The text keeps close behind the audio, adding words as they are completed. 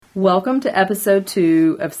Welcome to episode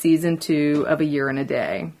 2 of season 2 of A Year and a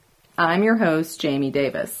Day. I'm your host, Jamie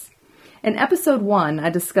Davis. In episode 1, I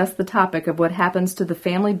discussed the topic of what happens to the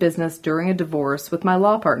family business during a divorce with my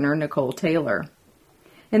law partner, Nicole Taylor.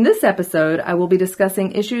 In this episode, I will be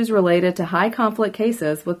discussing issues related to high conflict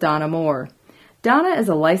cases with Donna Moore. Donna is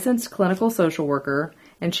a licensed clinical social worker,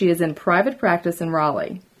 and she is in private practice in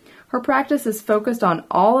Raleigh. Her practice is focused on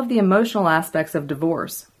all of the emotional aspects of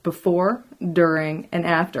divorce, before, during, and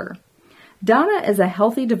after. Donna is a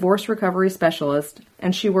healthy divorce recovery specialist,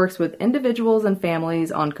 and she works with individuals and families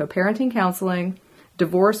on co-parenting counseling,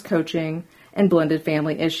 divorce coaching, and blended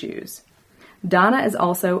family issues. Donna is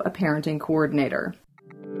also a parenting coordinator.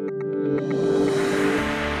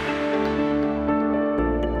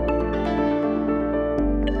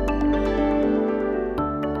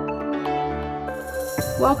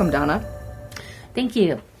 Welcome, Donna. Thank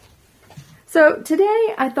you. So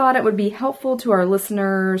today I thought it would be helpful to our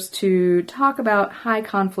listeners to talk about high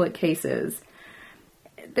conflict cases.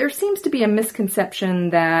 There seems to be a misconception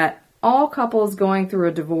that all couples going through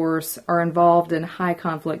a divorce are involved in high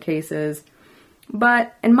conflict cases,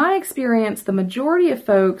 but in my experience, the majority of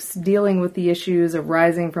folks dealing with the issues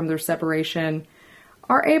arising from their separation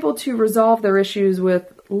are able to resolve their issues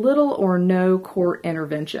with little or no court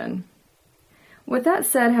intervention. With that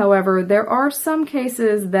said, however, there are some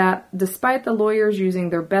cases that, despite the lawyers using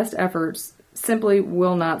their best efforts, simply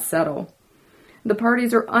will not settle. The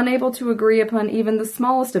parties are unable to agree upon even the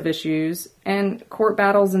smallest of issues, and court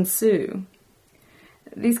battles ensue.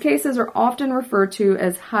 These cases are often referred to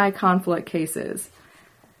as high conflict cases.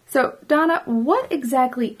 So, Donna, what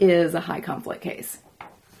exactly is a high conflict case?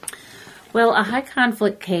 Well, a high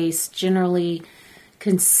conflict case generally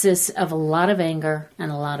consists of a lot of anger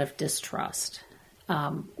and a lot of distrust.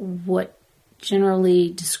 What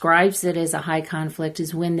generally describes it as a high conflict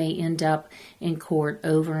is when they end up in court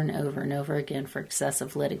over and over and over again for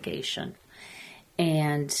excessive litigation.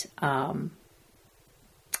 And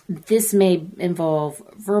this may involve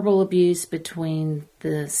verbal abuse between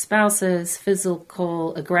the spouses,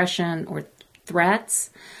 physical aggression, or threats.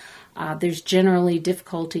 There's generally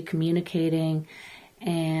difficulty communicating,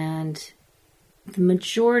 and the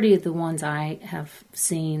majority of the ones I have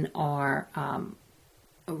seen are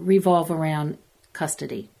revolve around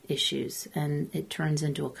custody issues, and it turns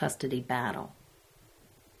into a custody battle.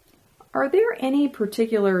 Are there any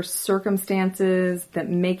particular circumstances that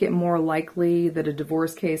make it more likely that a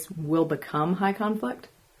divorce case will become high conflict?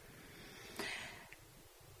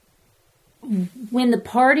 When the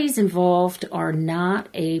parties involved are not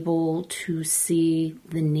able to see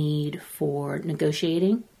the need for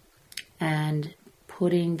negotiating and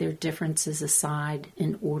putting their differences aside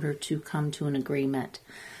in order to come to an agreement.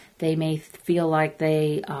 They may feel like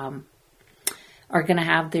they are going to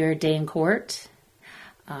have their day in court.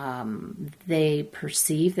 They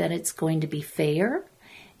perceive that it's going to be fair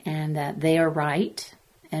and that they are right.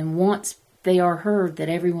 And once they are heard, that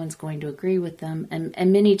everyone's going to agree with them.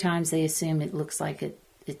 And many times they assume it looks like it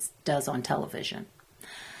does on television.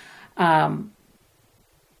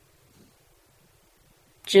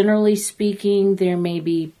 Generally speaking, there may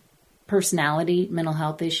be mental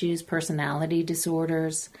health issues, personality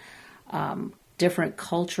disorders, different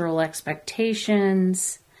cultural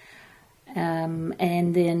expectations, and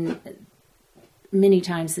then many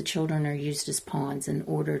times the children are used as pawns in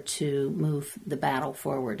order to move the battle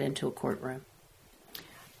forward into a courtroom.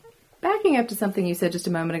 Backing up to something you said just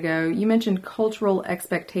a moment ago, you mentioned cultural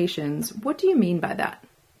expectations. What do you mean by that?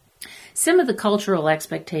 Some of the cultural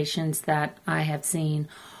expectations that I have seen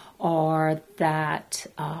are that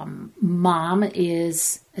mom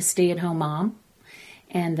is a stay-at-home mom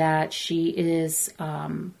and that she is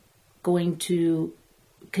going to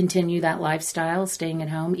continue that lifestyle, staying at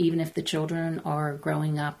home, even if the children are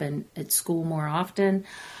growing up and at school more often,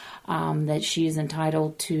 that she is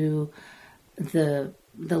entitled to the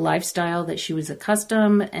lifestyle that she was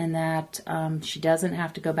accustomed, and that she doesn't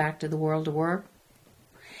have to go back to the world of work.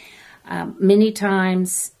 Many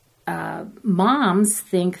times, moms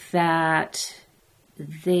think that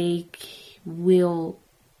they will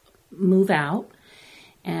move out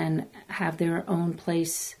and have their own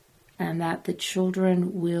place, and that the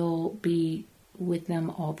children will be with them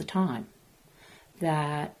all the time.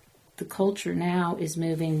 That the culture now is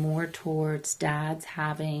moving more towards dads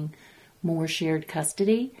having more shared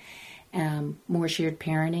custody, more shared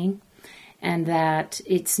parenting, and that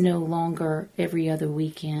it's no longer every other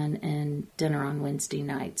weekend and dinner on Wednesday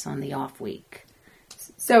nights on the off week.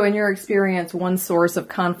 So in your experience, one source of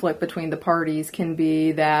conflict between the parties can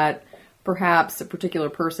be that perhaps a particular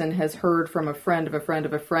person has heard from a friend of a friend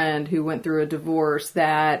of a friend who went through a divorce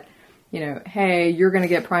that hey, you're going to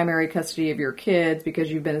get primary custody of your kids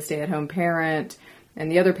because you've been a stay-at-home parent,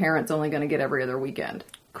 and the other parent's only going to get every other weekend.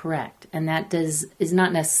 Correct. And that is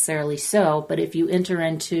not necessarily so, but if you enter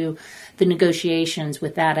into the negotiations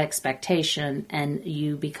with that expectation and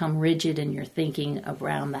you become rigid in your thinking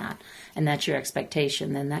around that, and that's your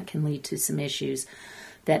expectation, then that can lead to some issues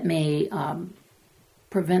that may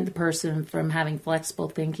prevent the person from having flexible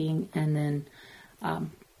thinking, and then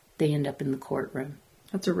they end up in the courtroom.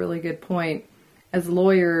 That's a really good point. As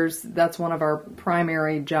lawyers, that's one of our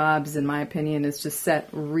primary jobs, in my opinion, is to set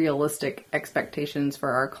realistic expectations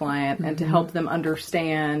for our client and to help them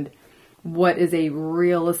understand what is a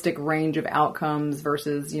realistic range of outcomes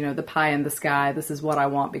versus, the pie in the sky. This is what I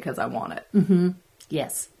want because I want it. Mm-hmm.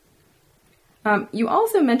 Yes. You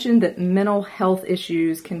also mentioned that mental health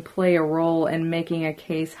issues can play a role in making a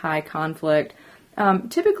case high conflict.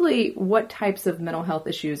 Typically, what types of mental health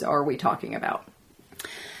issues are we talking about?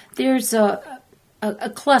 There's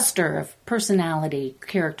a cluster of personality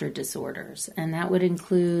character disorders, and that would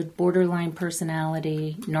include borderline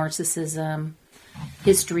personality, narcissism,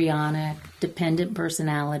 histrionic, dependent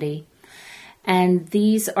personality. And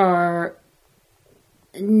these are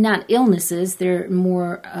not illnesses, they're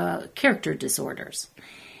more character disorders.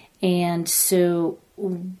 And so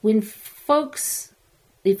when folks,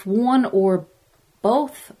 if one or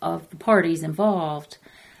both of the parties involved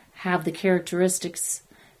have the characteristics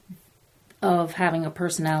of having a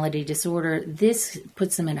personality disorder, this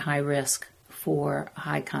puts them at high risk for a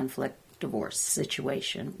high conflict divorce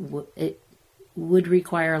situation. It would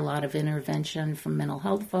require a lot of intervention from mental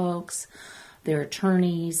health folks, their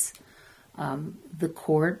attorneys, the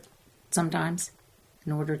court sometimes,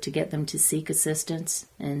 in order to get them to seek assistance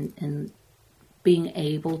and being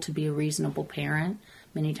able to be a reasonable parent.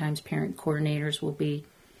 Many times parent coordinators will be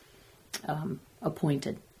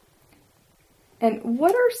appointed. And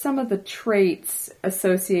what are some of the traits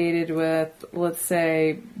associated with, let's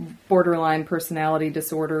say, borderline personality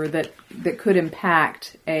disorder that could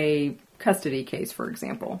impact a custody case, for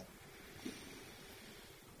example?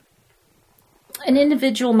 An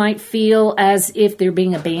individual might feel as if they're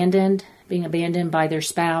being abandoned by their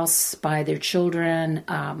spouse, by their children,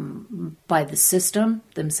 by the system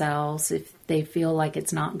themselves. If they feel like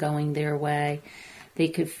it's not going their way, they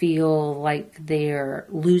could feel like they're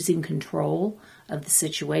losing control of the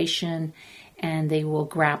situation, and they will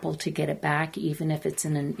grapple to get it back, even if it's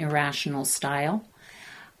in an irrational style.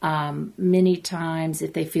 Many times,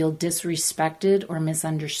 if they feel disrespected or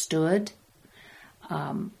misunderstood,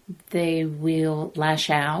 they will lash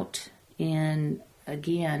out in,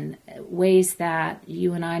 again, ways that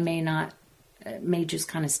you and I may just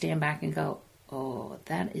kind of stand back and go, oh,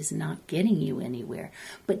 that is not getting you anywhere.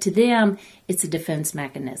 But to them, it's a defense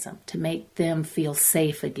mechanism to make them feel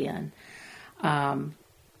safe again.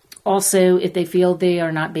 Also, if they feel they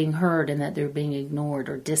are not being heard and that they're being ignored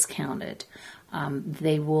or discounted,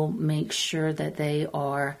 they will make sure that they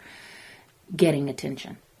are getting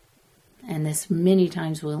attention. And this many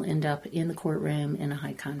times will end up in the courtroom in a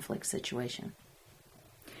high conflict situation.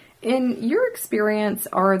 In your experience,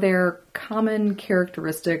 are there common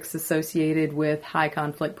characteristics associated with high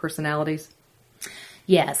conflict personalities?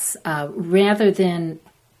 Yes. Rather than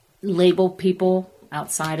label people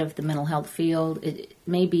outside of the mental health field, it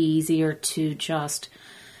may be easier to just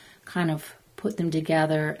kind of put them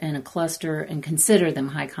together in a cluster and consider them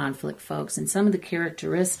high conflict folks. And some of the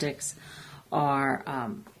characteristics are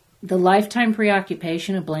the lifetime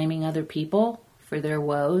preoccupation of blaming other people for their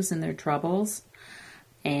woes and their troubles,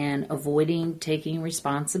 and avoiding taking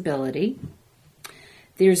responsibility.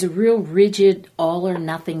 There's a real rigid all or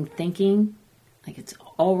nothing thinking, like it's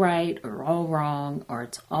all right or all wrong, or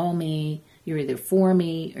it's all me. You're either for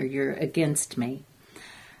me or you're against me.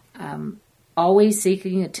 Always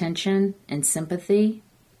seeking attention and sympathy.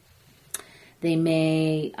 They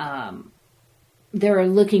may, they're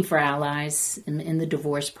looking for allies in the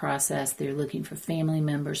divorce process. They're looking for family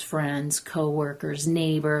members, friends, co-workers,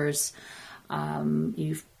 neighbors.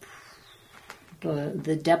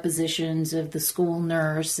 The depositions of the school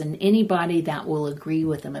nurse and anybody that will agree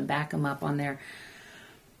with them and back them up on their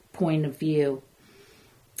point of view.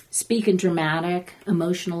 Speak in dramatic,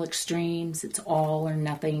 emotional extremes. It's all or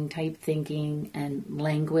nothing type thinking and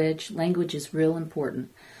language. Language is real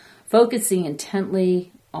important. Focusing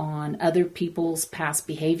intently on other people's past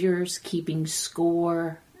behaviors, keeping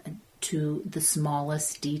score to the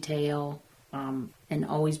smallest detail, and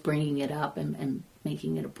always bringing it up and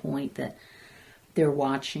making it a point that they're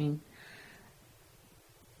watching.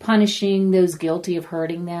 Punishing those guilty of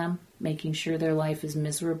hurting them, making sure their life is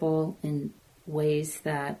miserable in ways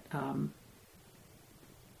that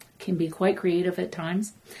can be quite creative at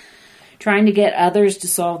times. trying to get others to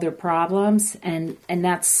solve their problems, and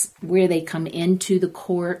that's where they come into the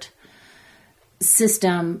court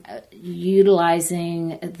system,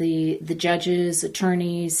 utilizing the judges,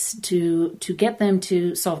 attorneys to get them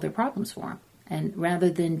to solve their problems for them, and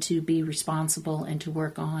rather than to be responsible and to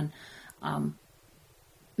work on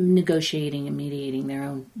negotiating and mediating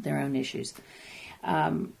their own issues.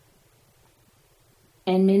 And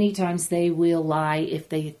many times they will lie if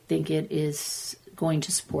they think it is going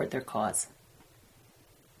to support their cause.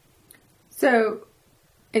 So,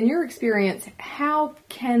 in your experience, how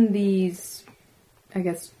can these, I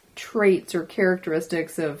guess, traits or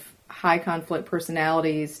characteristics of high conflict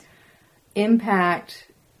personalities impact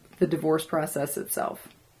the divorce process itself?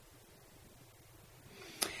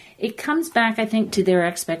 It comes back, I think, to their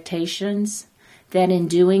expectations that in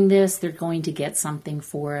doing this, they're going to get something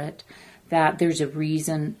for it, that there's a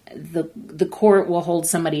reason. The court will hold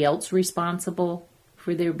somebody else responsible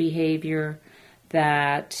for their behavior,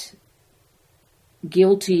 that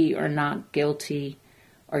guilty or not guilty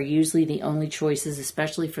are usually the only choices,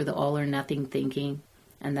 especially for the all or nothing thinking,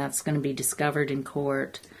 and that's going to be discovered in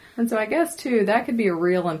court. And so I guess, too, that could be a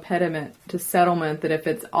real impediment to settlement, that if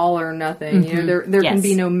it's all or nothing, you know, there Yes. can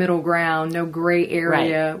be no middle ground, no gray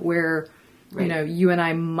area Right. where, you know, you and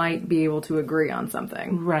I might be able to agree on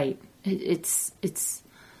something. Right. It's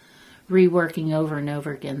reworking over and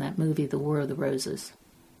over again that movie, The War of the Roses.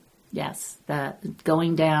 Yes, that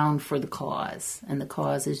going down for the cause, and the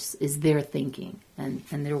cause is their thinking and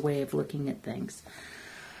their way of looking at things.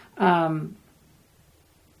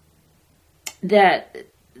 That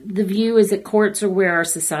the view is that courts are where our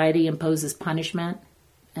society imposes punishment,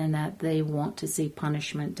 and that they want to see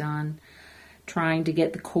punishment done, trying to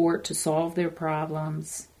get the court to solve their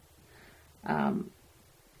problems,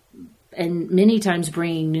 and many times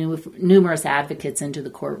bringing numerous advocates into the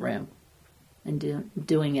courtroom and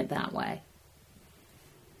doing it that way.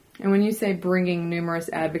 And when you say bringing numerous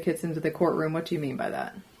advocates into the courtroom, what do you mean by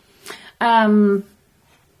that?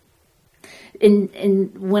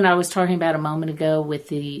 In when I was talking about a moment ago with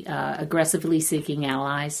the aggressively seeking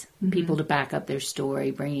allies, people to back up their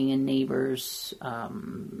story, bringing in neighbors,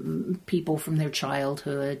 people from their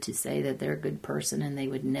childhood to say that they're a good person and they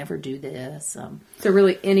would never do this. So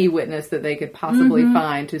really any witness that they could possibly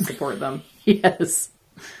find to support them. Yes.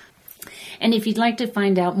 And if you'd like to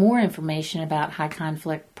find out more information about high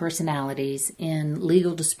conflict personalities in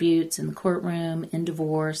legal disputes, in the courtroom, in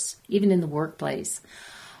divorce, even in the workplace,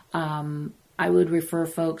 I would refer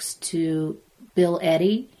folks to Bill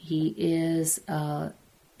Eddy. He is a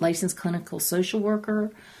licensed clinical social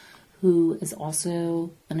worker who is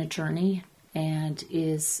also an attorney and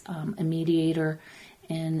is a mediator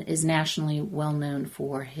and is nationally well known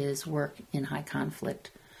for his work in high conflict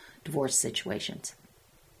divorce situations.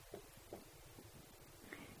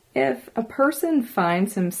 If a person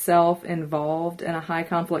finds himself involved in a high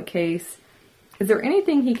conflict case, is there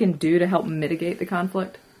anything he can do to help mitigate the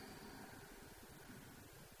conflict?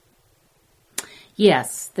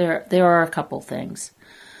 Yes, there are a couple things.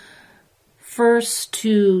 First,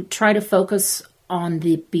 to try to focus on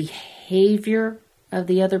the behavior of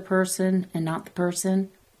the other person and not the person.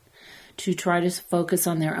 To try to focus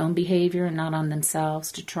on their own behavior and not on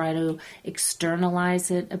themselves. To try to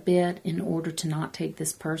externalize it a bit in order to not take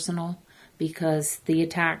this personal, because the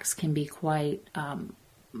attacks can be quite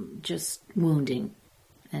just wounding.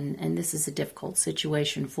 And this is a difficult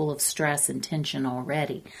situation full of stress and tension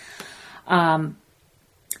already.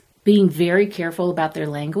 Being very careful about their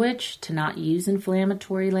language, to not use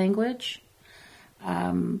inflammatory language.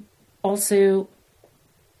 Also,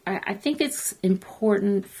 I think it's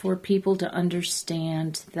important for people to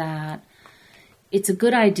understand that it's a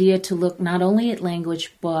good idea to look not only at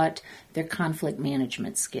language, but their conflict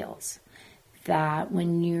management skills. That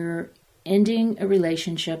when you're ending a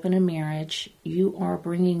relationship and a marriage, you are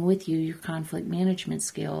bringing with you your conflict management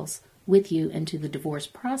skills with you into the divorce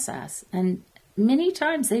process. And many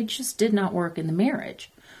times they just did not work in the marriage.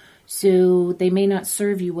 So they may not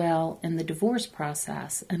serve you well in the divorce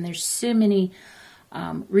process. And there's so many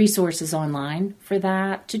resources online for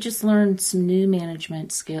that, to just learn some new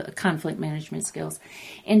conflict management skills,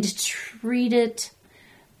 and to treat it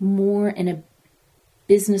more in a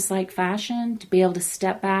business-like fashion, to be able to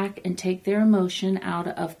step back and take their emotion out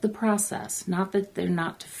of the process. Not that they're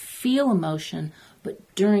not to feel emotion,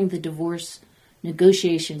 but during the divorce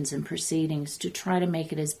negotiations and proceedings, to try to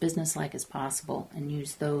make it as business-like as possible and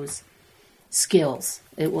use those skills.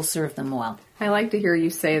 It will serve them well. I like to hear you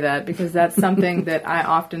say that, because that's something that I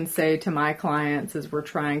often say to my clients as we're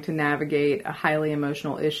trying to navigate a highly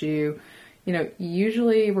emotional issue.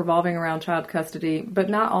 usually revolving around child custody, but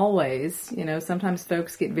not always. Sometimes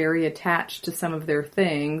folks get very attached to some of their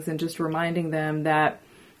things, and just reminding them that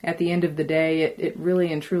at the end of the day, it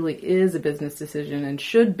really and truly is a business decision and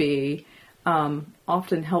should be,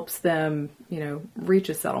 often helps them, reach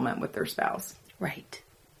a settlement with their spouse. Right.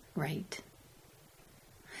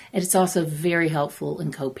 And it's also very helpful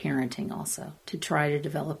in co-parenting also to try to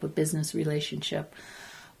develop a business relationship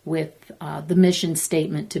with the mission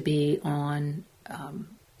statement to be on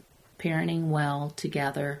parenting well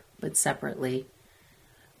together but separately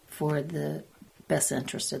for the best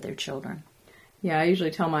interest of their children. Yeah, I usually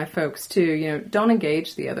tell my folks too, don't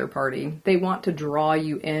engage the other party. They want to draw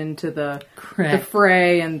you into the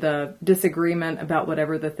fray and the disagreement about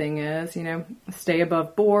whatever the thing is. Stay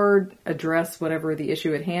above board, address whatever the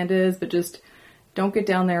issue at hand is, but just don't get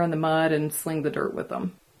down there in the mud and sling the dirt with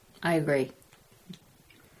them. I agree.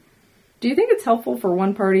 Do you think it's helpful for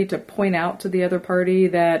one party to point out to the other party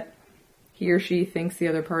that he or she thinks the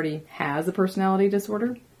other party has a personality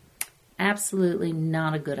disorder? Absolutely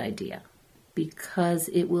not a good idea, because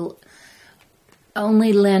it will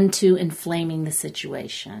only lend to inflaming the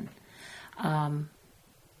situation.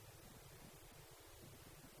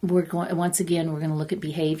 We're going to look at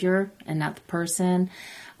behavior and not the person.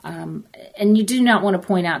 And you do not want to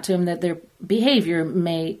point out to them that their behavior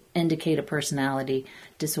may indicate a personality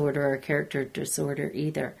disorder or a character disorder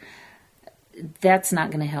either. That's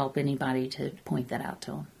not going to help anybody to point that out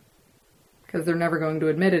to them. Because they're never going to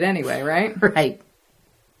admit it anyway, right? Right.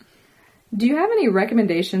 Do you have any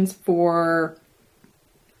recommendations for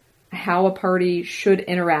how a party should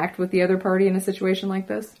interact with the other party in a situation like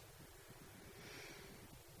this?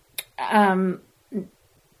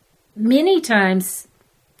 Many times,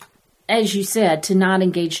 as you said, to not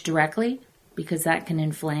engage directly, because that can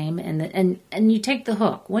inflame, and you take the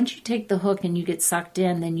hook. Once you take the hook and you get sucked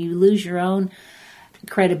in, then you lose your own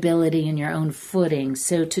credibility and your own footing.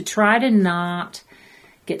 So to try to not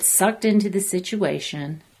get sucked into the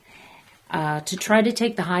situation, to try to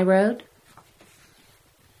take the high road,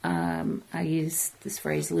 I use this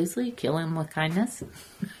phrase loosely, kill him with kindness.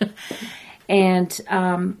 And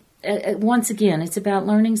once again, it's about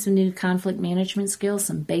learning some new conflict management skills,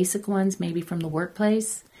 some basic ones, maybe from the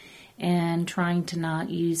workplace, and trying to not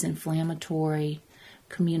use inflammatory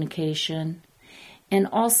communication. And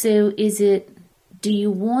also, do you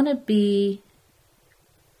want to be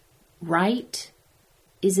right?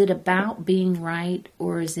 Is it about being right,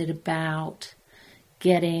 or is it about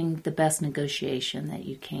getting the best negotiation that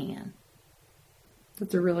you can?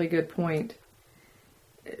 That's a really good point.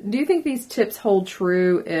 Do you think these tips hold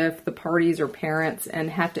true if the parties are parents and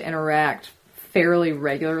have to interact fairly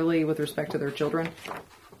regularly with respect to their children?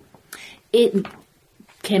 It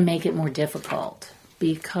can make it more difficult,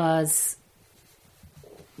 because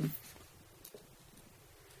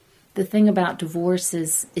the thing about divorce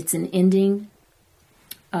is it's an ending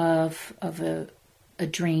of a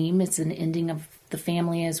dream. It's an ending of the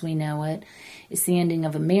family as we know it. It's the ending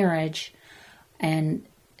of a marriage. And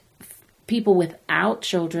people without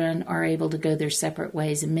children are able to go their separate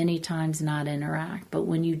ways and many times not interact. But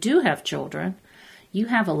when you do have children, you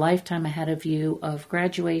have a lifetime ahead of you of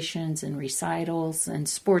graduations and recitals and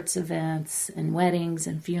sports events and weddings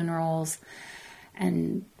and funerals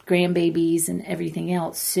and grandbabies and everything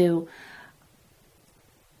else. So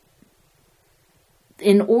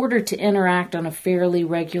in order to interact on a fairly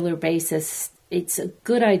regular basis, it's a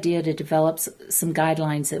good idea to develop some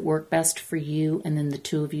guidelines that work best for you, and then the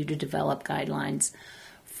two of you to develop guidelines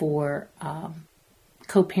for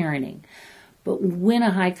co-parenting. But when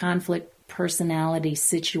a high conflict personality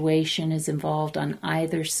situation is involved on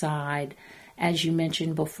either side, as you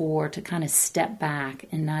mentioned before, to kind of step back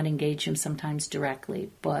and not engage them sometimes directly,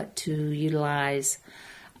 but to utilize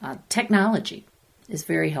technology is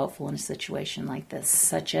very helpful in a situation like this,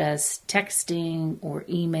 such as texting or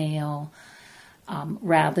email,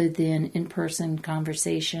 rather than in-person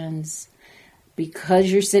conversations.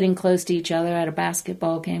 Because you're sitting close to each other at a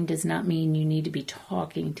basketball game does not mean you need to be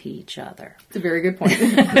talking to each other. It's a very good point.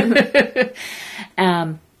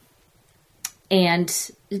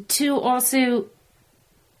 And to also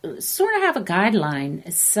sort of have a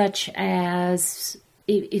guideline, such as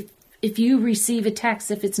if you receive a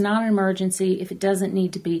text, if it's not an emergency, if it doesn't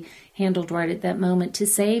need to be handled right at that moment, to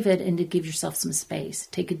save it and to give yourself some space.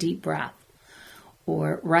 Take a deep breath.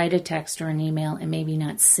 Or write a text or an email and maybe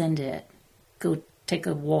not send it. Go take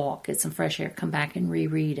a walk, get some fresh air, come back and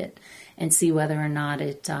reread it and see whether or not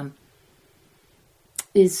it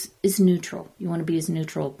is neutral. You want to be as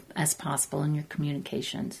neutral as possible in your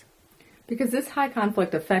communications. Because this high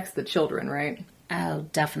conflict affects the children, right? Oh,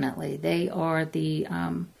 definitely. They are the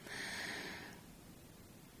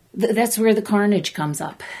that's where the carnage comes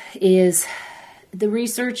up. Is the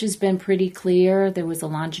research has been pretty clear. There was a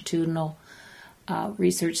longitudinal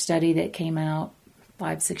research study that came out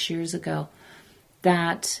 5-6 years ago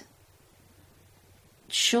that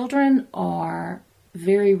children are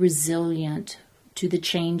very resilient to the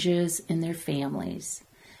changes in their families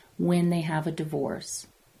when they have a divorce.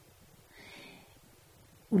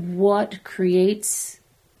 What creates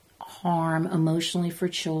harm emotionally for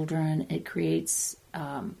children, it creates,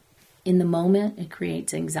 in the moment, it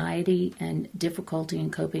creates anxiety and difficulty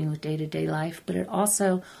in coping with day-to-day life, but it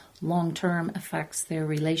also long-term affects their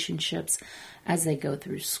relationships as they go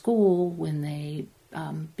through school, when they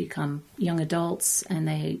become young adults and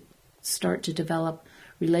they start to develop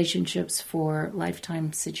relationships for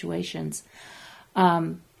lifetime situations.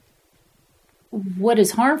 What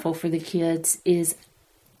is harmful for the kids is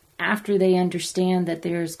after they understand that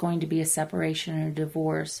there's going to be a separation or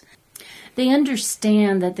divorce, they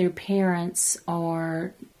understand that their parents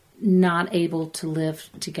are not able to live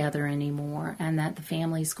together anymore and that the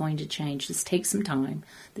family is going to change. This takes some time.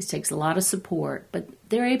 This takes a lot of support, but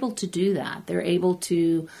they're able to do that. They're able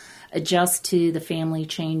to adjust to the family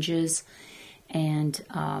changes and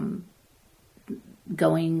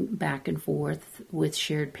going back and forth with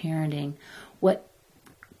shared parenting. What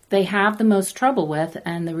they have the most trouble with,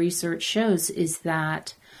 and the research shows, is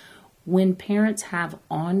that when parents have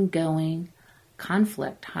ongoing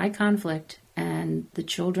conflict, high conflict, and the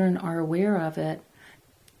children are aware of it,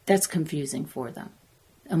 that's confusing for them,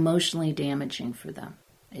 emotionally damaging for them.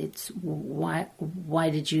 It's why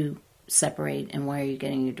did you separate and why are you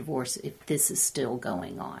getting a divorce if this is still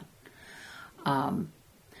going on?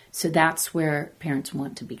 So that's where parents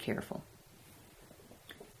want to be careful.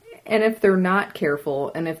 And if they're not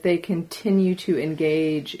careful, and if they continue to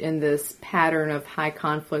engage in this pattern of high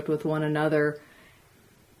conflict with one another,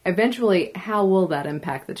 eventually, how will that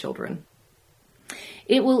impact the children?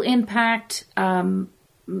 It will impact,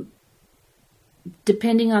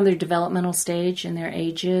 depending on their developmental stage and their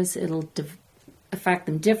ages, it'll affect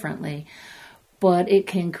them differently. But it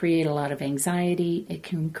can create a lot of anxiety. It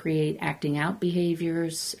can create acting out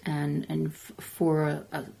behaviors. And for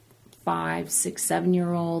a 5, 6,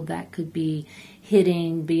 7-year-old, that could be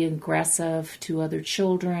hitting, be aggressive to other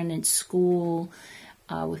children in school,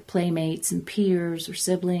 with playmates and peers or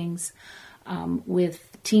siblings.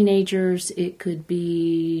 With teenagers, it could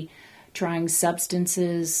be trying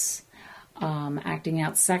substances, acting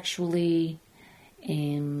out sexually,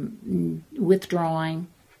 and withdrawing.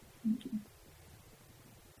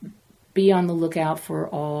 Be on the lookout for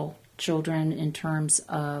all children in terms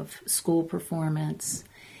of school performance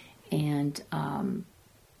and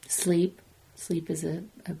sleep. Sleep is a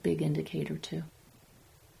big indicator too.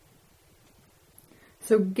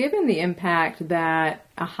 So given the impact that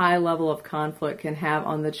a high level of conflict can have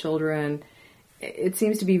on the children, it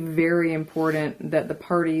seems to be very important that the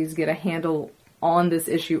parties get a handle on this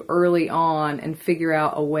issue early on and figure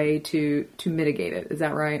out a way to mitigate it. Is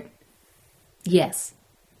that right? Yes.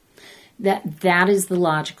 That is the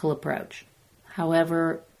logical approach.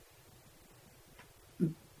 However,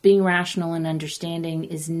 being rational and understanding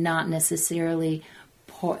is not necessarily,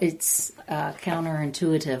 it's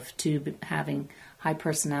counterintuitive to having high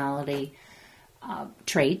personality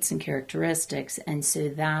traits and characteristics. And so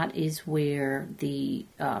that is where the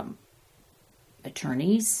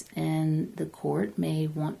attorneys and the court may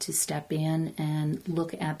want to step in and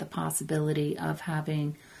look at the possibility of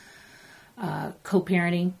having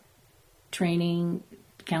co-parenting, training,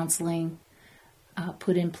 counseling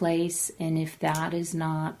put in place. And if that is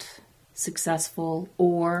not successful,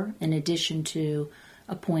 or in addition to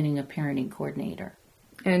appointing a parenting coordinator.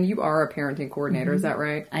 And you are a parenting coordinator, Is that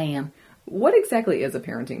right? I am. What exactly is a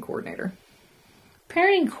parenting coordinator?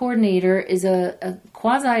 Parenting coordinator is a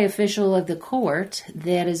quasi-official of the court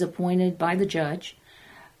that is appointed by the judge,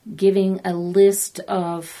 giving a list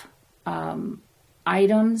of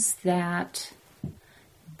items that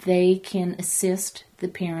they can assist the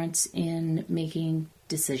parents in making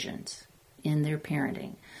decisions in their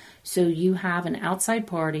parenting. So you have an outside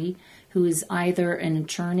party who is either an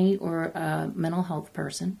attorney or a mental health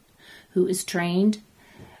person who is trained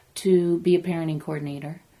to be a parenting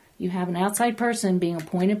coordinator. You have an outside person being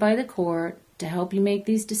appointed by the court to help you make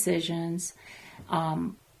these decisions.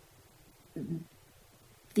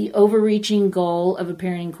 The overreaching goal of a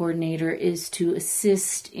parenting coordinator is to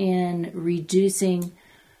assist in reducing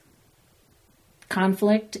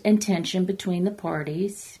conflict and tension between the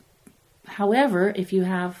parties. However, if you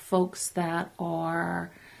have folks that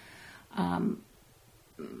are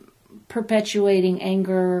perpetuating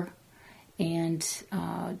anger and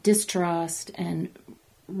distrust and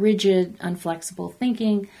rigid, unflexible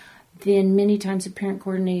thinking, then many times a parent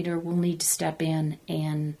coordinator will need to step in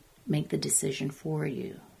and make the decision for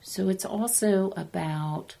you. So it's also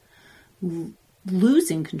about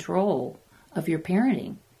losing control of your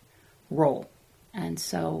parenting role. And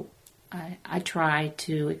so I try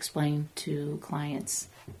to explain to clients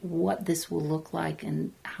what this will look like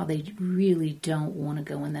and how they really don't want to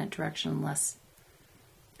go in that direction unless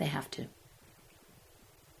they have to.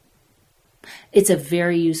 It's a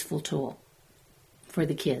very useful tool for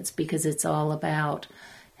the kids because it's all about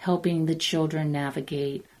helping the children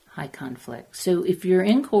navigate high conflict. So if you're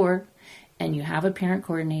in court and you have a parent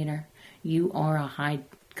coordinator, you are a high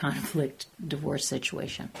conflict divorce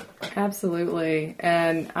situation. Absolutely.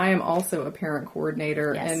 And I am also a parent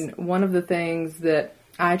coordinator. Yes. And one of the things that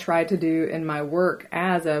I try to do in my work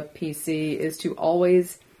as a PC is to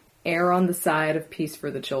always err on the side of peace for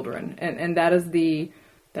the children. And that's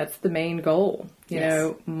the main goal. You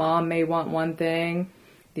know, mom may want one thing,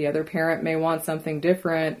 the other parent may want something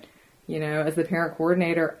different. You know, as the parent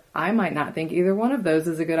coordinator, I might not think either one of those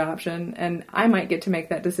is a good option, and I might get to make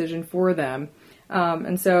that decision for them.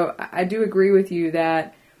 And so I do agree with you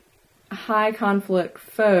that high conflict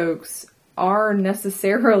folks are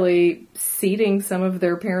necessarily ceding some of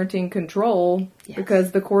their parenting control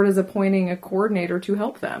because the court is appointing a coordinator to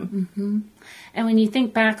help them. Mm-hmm. And when you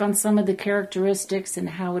think back on some of the characteristics and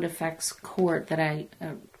how it affects court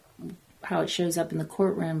how it shows up in the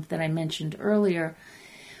courtroom that I mentioned earlier,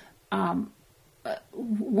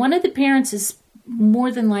 one of the parents is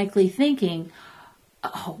more than likely thinking,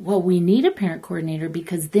 oh, well, we need a parent coordinator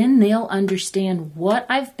because then they'll understand what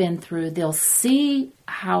I've been through. They'll see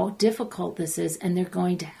how difficult this is, and they're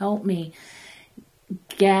going to help me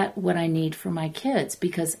get what I need for my kids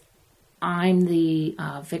because I'm the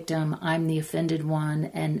victim, I'm the offended one,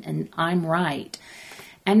 and I'm right.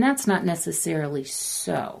 And that's not necessarily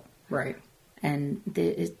so. Right. And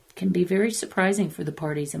it can be very surprising for the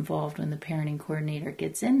parties involved when the parenting coordinator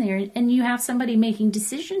gets in there and you have somebody making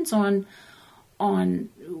decisions on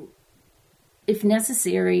if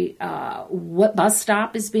necessary, what bus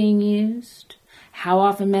stop is being used, how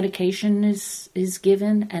often medication is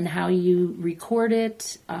given, and how you record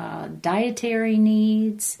it, dietary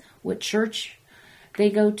needs, what church they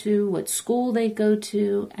go to, what school they go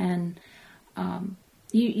to, and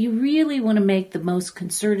you really want to make the most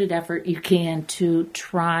concerted effort you can to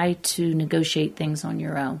try to negotiate things on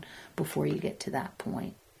your own before you get to that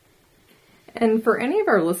point. And for any of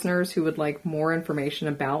our listeners who would like more information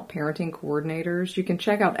about parenting coordinators, you can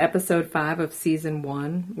check out episode 5 of season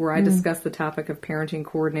 1, where I discuss the topic of parenting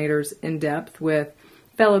coordinators in depth with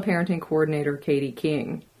fellow parenting coordinator Katie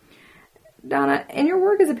King. Donna, in your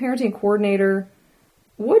work as a parenting coordinator,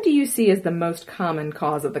 what do you see as the most common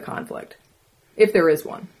cause of the conflict, if there is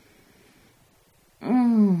one?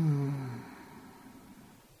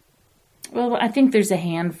 Well, I think there's a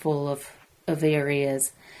handful of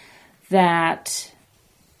areas that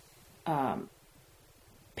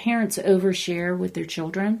parents overshare with their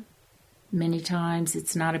children. Many times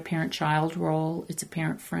it's not a parent-child role, it's a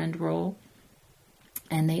parent-friend role.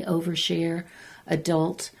 And they overshare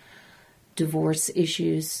adult divorce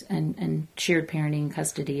issues and shared parenting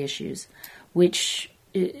custody issues, which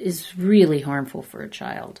is really harmful for a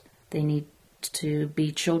child. They need to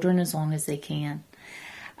be children as long as they can.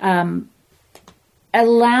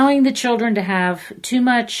 Allowing the children to have too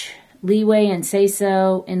much leeway and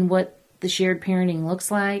say-so in what the shared parenting looks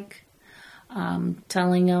like.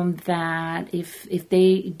 Telling them that if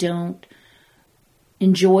they don't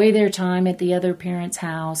enjoy their time at the other parent's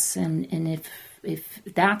house and if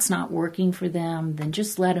that's not working for them, then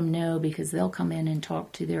just let them know because they'll come in and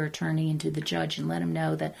talk to their attorney and to the judge and let them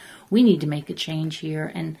know that we need to make a change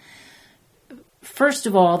here. And first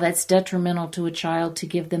of all, that's detrimental to a child to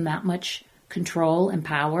give them that much control and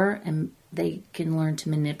power, and they can learn to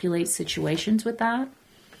manipulate situations with that.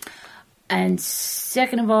 And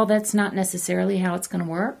second of all, that's not necessarily how it's going to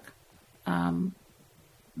work,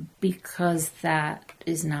 because that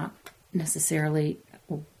is not necessarily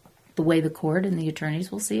the way the court and the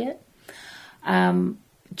attorneys will see it.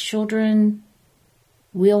 Children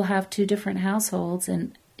will have two different households,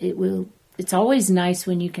 and it's always nice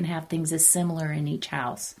when you can have things as similar in each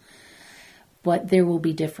house. But there will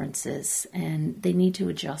be differences, and they need to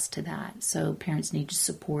adjust to that. So parents need to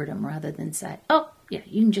support them rather than say, oh, yeah,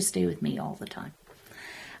 you can just stay with me all the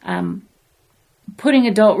time. Putting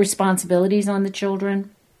adult responsibilities on the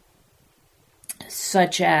children,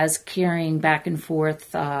 such as carrying back and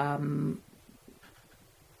forth child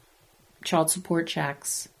support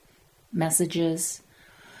checks, messages,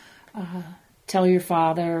 tell your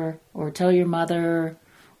father or tell your mother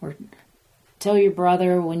or tell your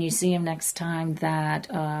brother when you see him next time that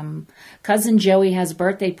Cousin Joey has a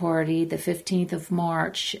birthday party the 15th of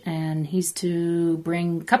March, and he's to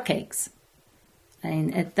bring cupcakes.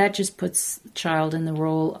 And that just puts the child in the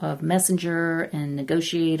role of messenger and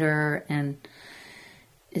negotiator, and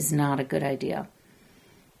is not a good idea.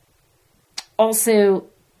 Also,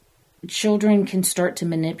 children can start to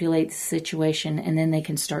manipulate the situation, and then they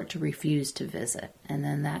can start to refuse to visit. And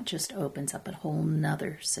then that just opens up a whole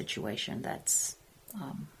nother situation that's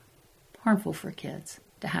harmful for kids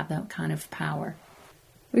to have that kind of power.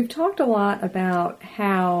 We've talked a lot about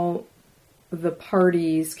how the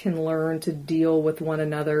parties can learn to deal with one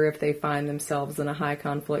another if they find themselves in a high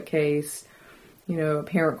conflict case. You know, a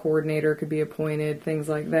parent coordinator could be appointed, things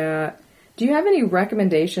like that. Do you have any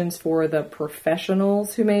recommendations for the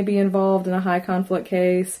professionals who may be involved in a high conflict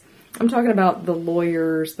case? I'm talking about the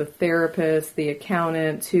lawyers, the therapists, the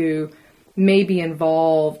accountants who may be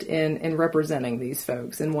involved in representing these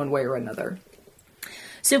folks in one way or another.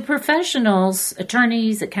 So professionals,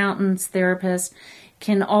 attorneys, accountants, therapists,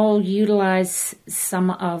 can all utilize some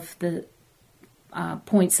of the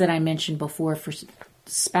points that I mentioned before for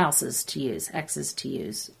spouses to use, exes to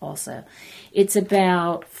use also. It's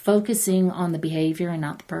about focusing on the behavior and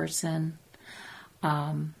not the person,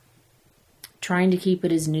 trying to keep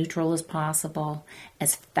it as neutral as possible,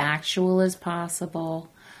 as factual as possible,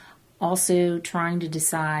 also trying to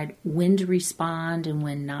decide when to respond and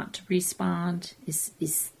when not to respond.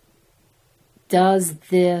 Does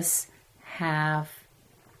this have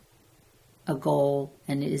a goal,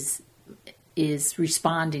 and is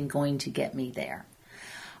responding going to get me there?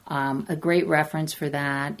 A great reference for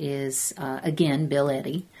that is, again, Bill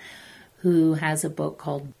Eddy, who has a book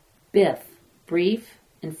called BIFF, Brief,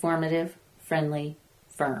 Informative, Friendly,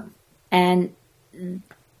 Firm. And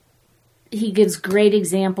he gives great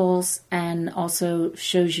examples and also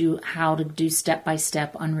shows you how to do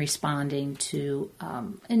step-by-step on responding to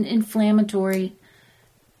inflammatory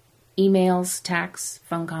emails, texts,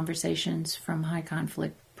 phone conversations from high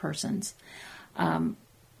conflict persons.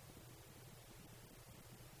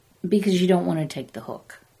 Because you don't want to take the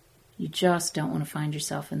hook. You just don't want to find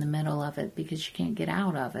yourself in the middle of it because you can't get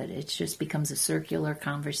out of it. It just becomes a circular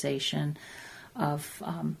conversation of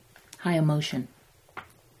high emotion.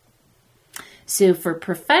 So for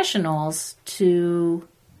professionals to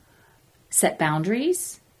set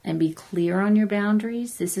boundaries and be clear on your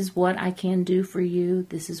boundaries, this is what I can do for you.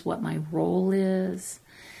 This is what my role is.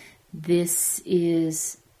 This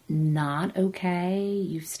is not okay.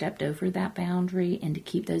 You've stepped over that boundary, and to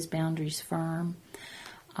keep those boundaries firm.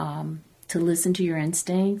 To listen to your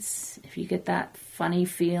instincts. If you get that funny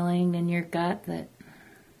feeling in your gut that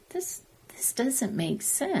this doesn't make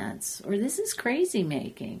sense, or this is crazy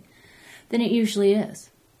making, then it usually is.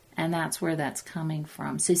 And that's where that's coming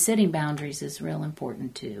from. So setting boundaries is real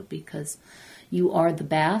important too, because you are the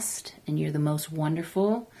best and you're the most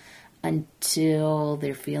wonderful until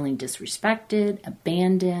they're feeling disrespected,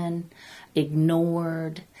 abandoned,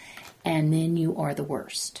 ignored, and then you are the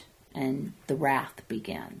worst. And the wrath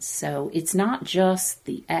begins. So it's not just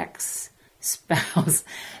the ex-spouse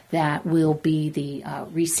that will be the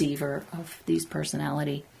receiver of these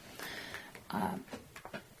personality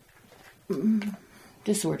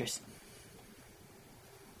disorders.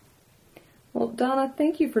 Well, Donna,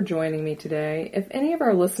 thank you for joining me today. If any of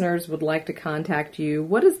our listeners would like to contact you,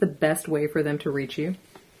 what is the best way for them to reach you?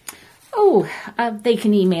 They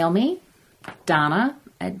can email me,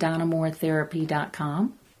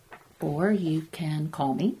 Donna@DonnaMooreTherapy.com. Or you can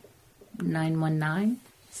call me,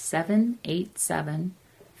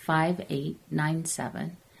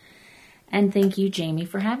 919-787-5897. And thank you, Jamie,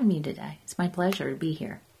 for having me today. It's my pleasure to be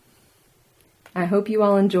here. I hope you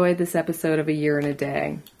all enjoyed this episode of A Year in a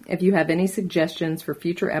Day. If you have any suggestions for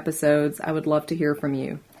future episodes, I would love to hear from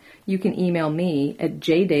you. You can email me at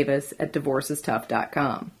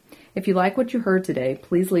jdavis@divorceistough.com. If you like what you heard today,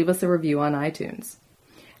 please leave us a review on iTunes.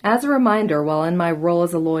 As a reminder, while in my role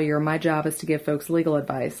as a lawyer, my job is to give folks legal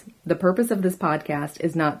advice. The purpose of this podcast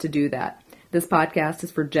is not to do that. This podcast is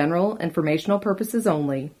for general, informational purposes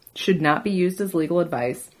only, should not be used as legal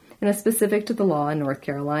advice, and is specific to the law in North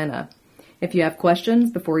Carolina. If you have questions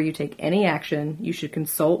before you take any action, you should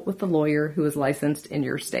consult with the lawyer who is licensed in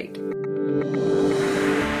your state.